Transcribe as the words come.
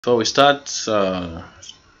Before we start,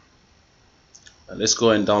 let's go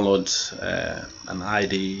and download an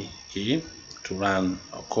IDE to run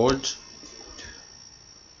our code.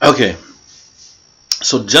 Okay,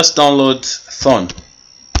 so just download Thon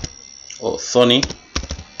or Thonny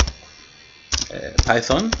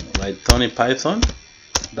Python, right? Thonny Python,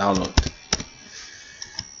 download.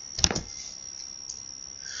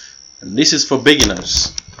 And this is for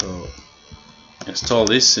beginners. So install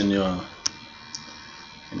this in your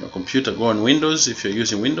computer. Go on Windows if you're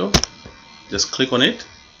using Windows. Just click on it,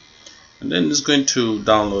 and then it's going to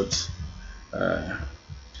download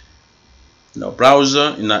in our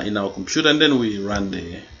browser, in our computer, and then we run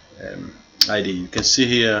the IDE. You can see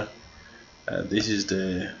here this is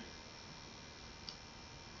the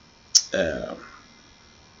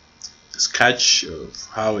sketch of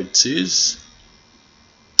how it is.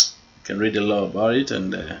 You can read a lot about it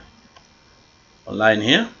and online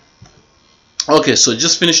here. Okay, so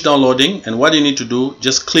just finish downloading, and what you need to do,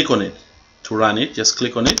 just click on it to run it. Just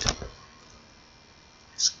click on it.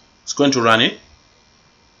 It's going to run it,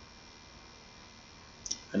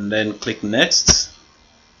 and then click next.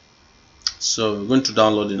 So we're going to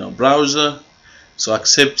download in our browser, so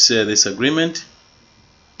accept this agreement,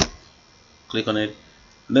 click on it,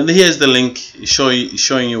 and then here's the link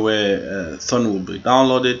showing you where Thon will be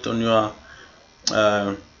downloaded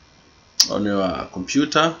on your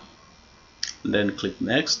computer. And then click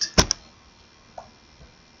next,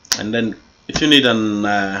 and then if you need an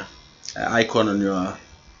icon on your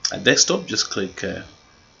desktop, just click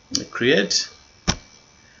create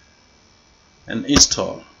and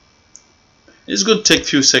install. It's going to take a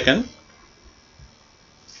few seconds.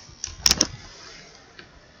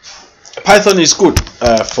 Python is good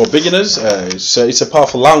for beginners. It's a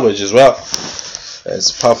powerful language as well.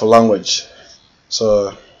 It's a powerful language,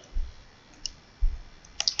 so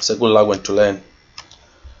it's a good language to learn.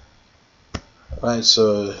 Right,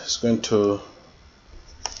 so it's going to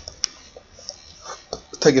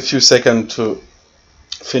take a few seconds to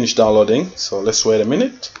finish downloading, so let's wait a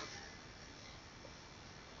minute.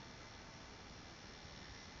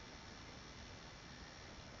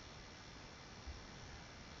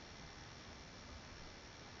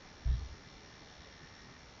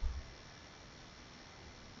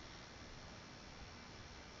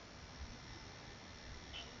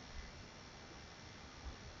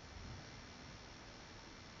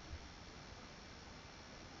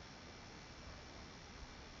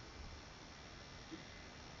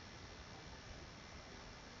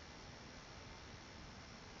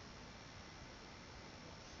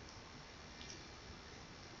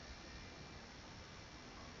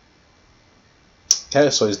 Okay,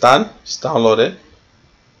 so it's done. It's downloaded.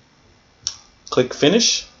 Click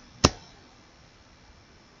finish.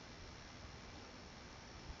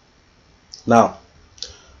 Now,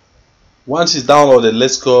 once it's downloaded,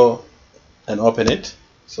 let's go and open it.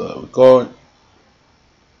 So we go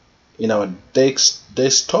in our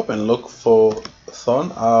desktop and look for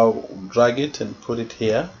Thon. I'll drag it and put it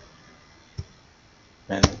here,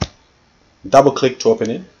 and double click to open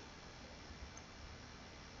it.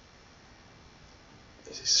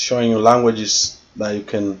 It's showing you languages that you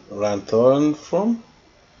can run Thon from.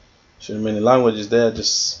 So many languages there.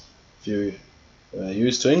 Just if you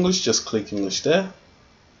used to English, just click English there.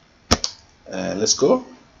 Let's go.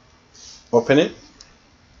 Open it.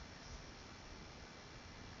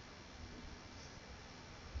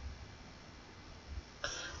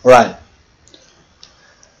 Right.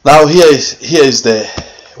 Now here is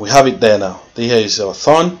we have it there now. Here is our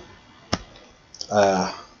Thon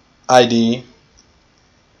IDE.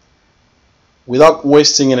 Without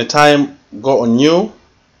wasting any time, go on new,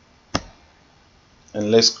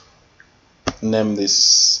 and let's name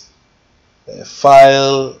this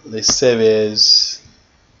file. Let's save as.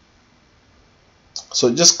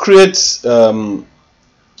 So just create a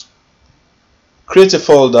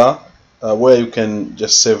folder where you can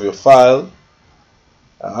just save your file.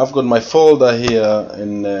 I've got my folder here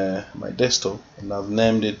in my desktop, and I've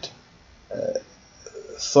named it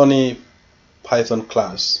Thonny Python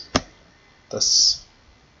class. That's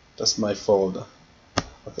my folder.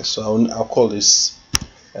 Okay, so I'll call this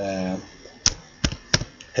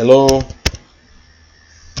hello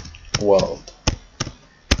world.py.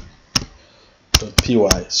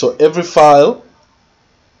 So every file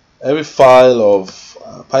of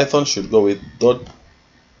Python should go with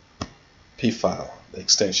 .p file, the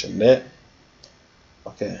extension there.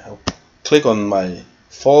 Okay, I'll click on my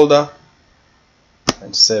folder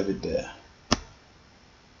and save it there.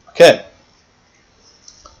 Okay,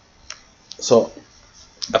 so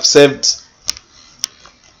I've saved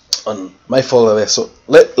on my folder there. So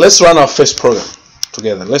let's run our first program.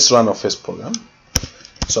 together. Let's run our first program.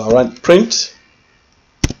 So I run print.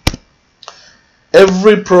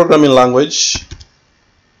 Every programming language,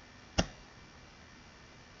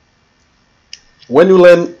 when you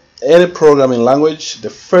learn any programming language, the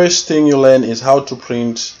first thing you learn is how to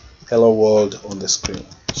print hello world on the screen.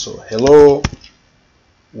 So hello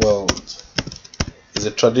world is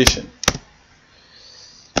a tradition.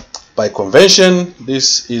 By convention,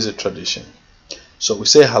 this is a tradition. So we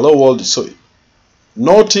say hello world. So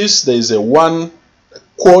notice there is a one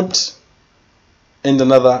quote and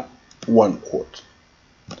another one quote.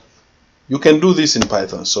 You can do this in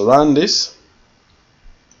Python. So run this,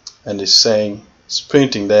 and it's saying, it's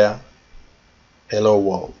printing there, hello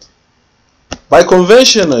world. By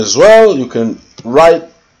convention as well, you can write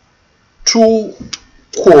two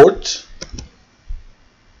quote,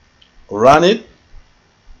 run it,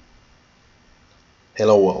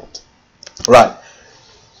 hello world. Right.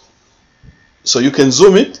 So you can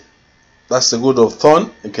zoom it. That's the good of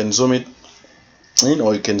Thon. You can zoom it in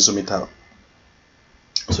or you can zoom it out.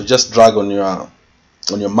 So just drag on your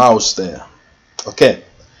mouse there. Okay.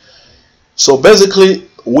 So basically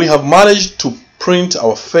we have managed to print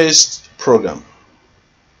our first program.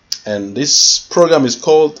 And this program is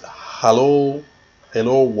called hello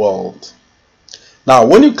world. Now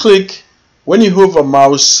when you hover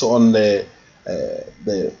mouse on the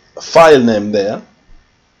file name there,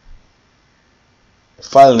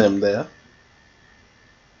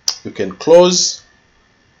 you can close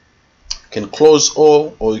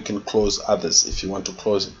all, or you can close others if you want to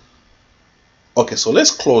close it. Okay, so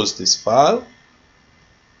let's close this file.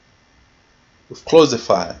 We've closed the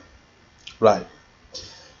file. Right.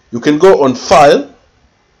 You can go on File,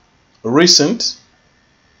 Recent,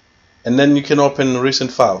 and then you can open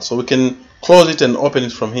recent file. So we can close it and open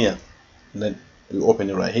it from here. And then you open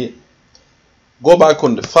it right here. Go back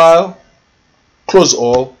on the file, close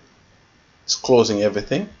all. It's closing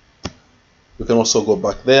everything. You can also go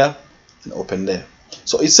back there and open there.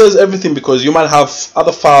 So it says everything because you might have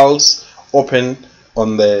other files open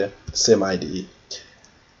on the same IDE.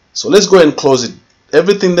 So let's go and close it.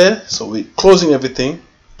 Everything there. So we're closing everything.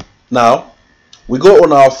 Now we go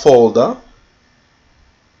on our folder.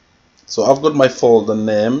 So I've got my folder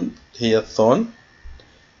name here, Thon.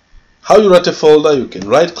 How you write a folder? You can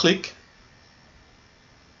right click,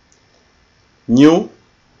 new,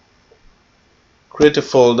 create a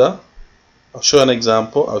folder. I'll show an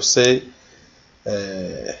example. I'll say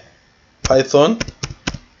Python.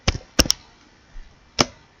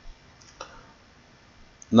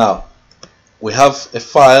 Now we have a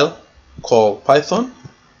file called Python.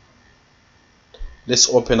 Let's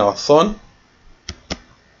open our Thon.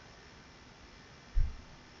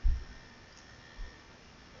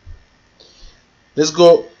 Let's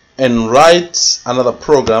go and write another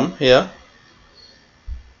program here.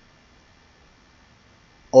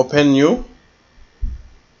 Open new,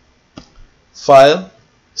 file,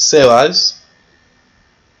 save as.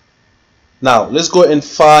 Now let's go and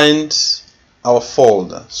find our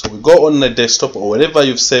folder. So we go on the desktop or wherever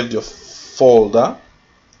you've saved your folder.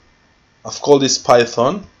 I've called this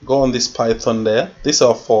Python. Go on this Python there. This is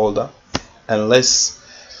our folder, and let's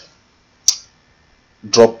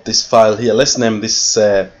drop this file here. Let's name this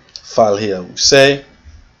file here.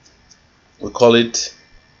 We call it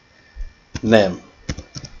name.py.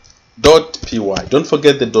 Don't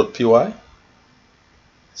forget the .py.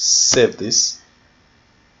 Save this.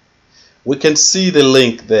 We can see the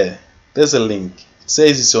link there. There's a link. It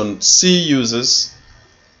says it's on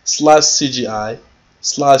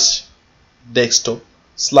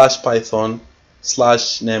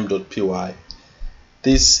cusers/cgi/desktop/python/name.py.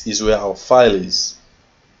 This is where our file is.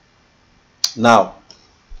 Now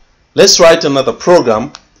let's write another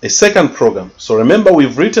program, a second program. So remember,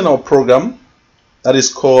 we've written our program that is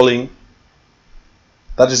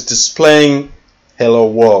displaying hello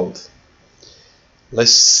world.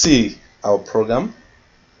 Let's see our program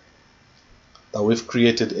that we've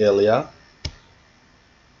created earlier.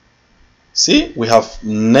 See, we have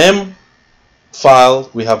name file,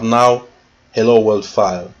 we have now hello world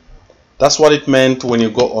file. That's what it meant when you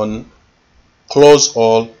go on close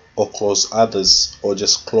all or close others, or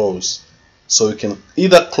just close. So you can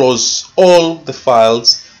either close all the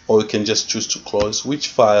files, or you can just choose to close which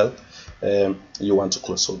file you want to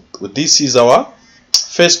close. So this is our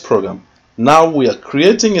first program. Now we are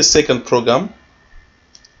creating a second program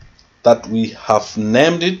that we have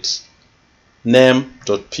named it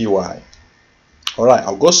name.py. Alright,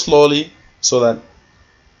 I'll go slowly so that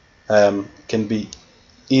it can be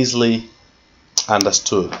easily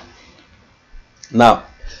understood. Now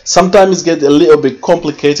sometimes it gets a little bit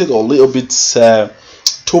complicated or a little bit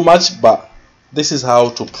too much, but this is how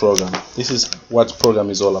to program. This is what program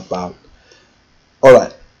is all about.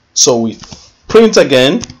 Alright, so we print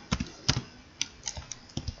again,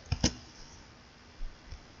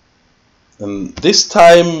 and this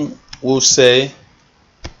time we'll say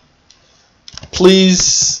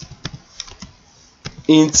please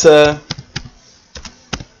enter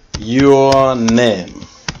your name.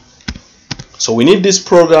 So we need this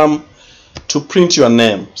program to print your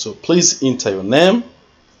name. So please enter your name.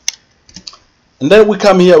 And then we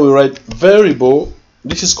come here, we write variable.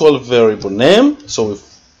 This is called variable name. So we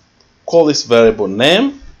call this variable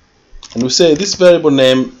name. And we say this variable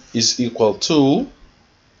name is equal to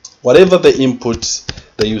whatever the input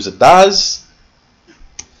the user does.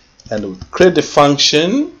 And we create the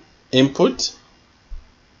function input.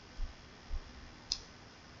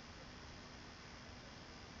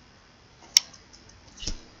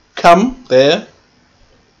 Come there,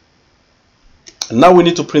 and now we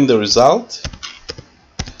need to print the result.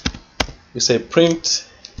 We say print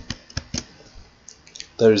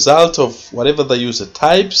the result of whatever the user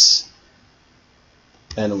types,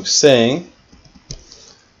 and we're saying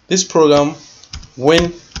this program,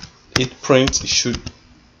 when it prints, it should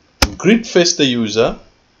greet first the user,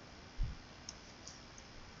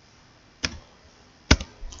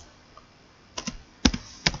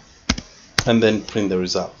 and then print the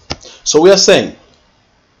result. So we are saying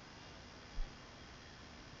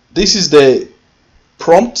this is the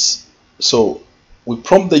prompt. So we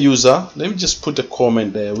prompt the user. Let me just put a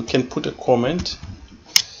comment there. We can put a comment.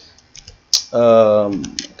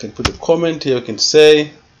 Can put a comment here. We can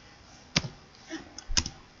say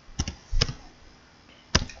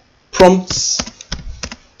prompts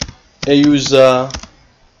a user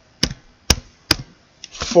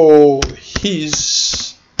for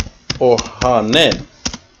his or her name.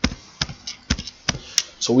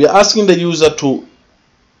 So we are asking the user to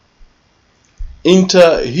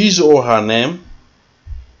enter his or her name.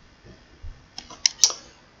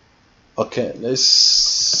 Okay,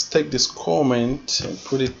 let's take this comment and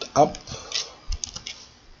put it up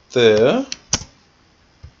there.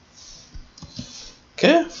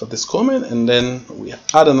 Okay, for this comment, and then we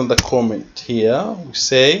add another comment here. We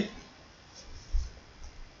say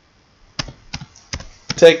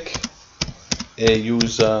take a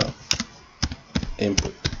user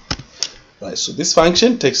input. Right, so this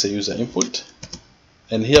function takes a user input,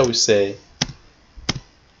 and here we say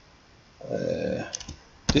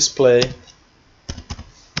display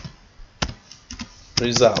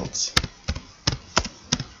results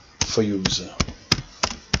for user.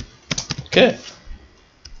 Okay,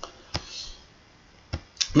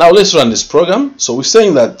 now let's run this program. So we're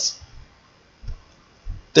saying that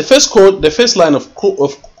the first line of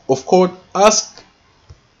code, ask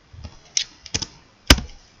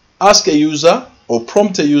a user or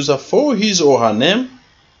prompt a user for his or her name.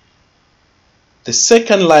 The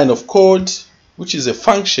second line of code, which is a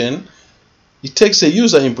function, it takes a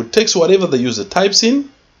user input, takes whatever the user types in,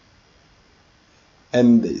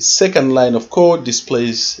 and the second line of code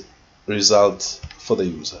displays results for the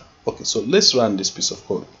user. Okay, so let's run this piece of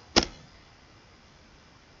code.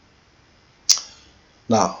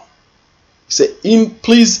 Now, say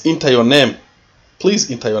please enter your name.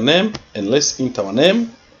 Please enter your name, and let's enter our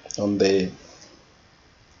name on the,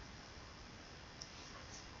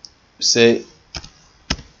 say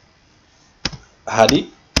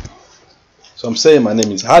Hadi. So I'm saying my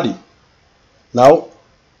name is Hadi. Now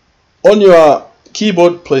on your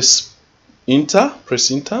keyboard, press enter,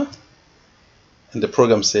 and the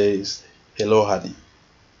program says hello Hadi.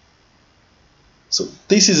 So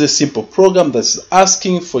this is a simple program that's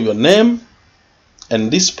asking for your name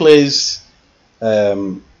and displays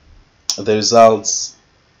the results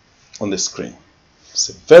on the screen. It's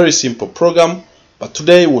a very simple program, but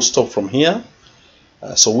today we'll stop from here.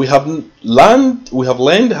 So we have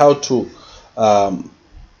learned how to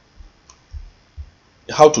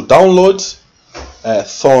download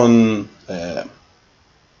Thorn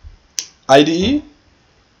IDE.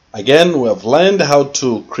 Again, we have learned how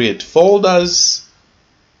to create folders,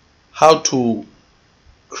 how to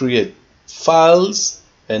create files,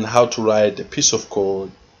 and how to write a piece of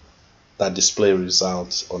code that display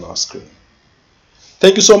results on our screen.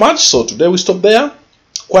 Thank you so much. So today we stop there.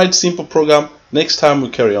 Quite simple program. Next time we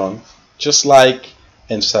carry on. Just like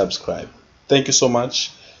and subscribe. Thank you so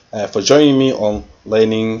much for joining me on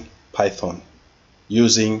learning Python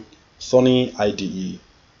using Thorn IDE.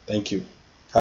 Thank you.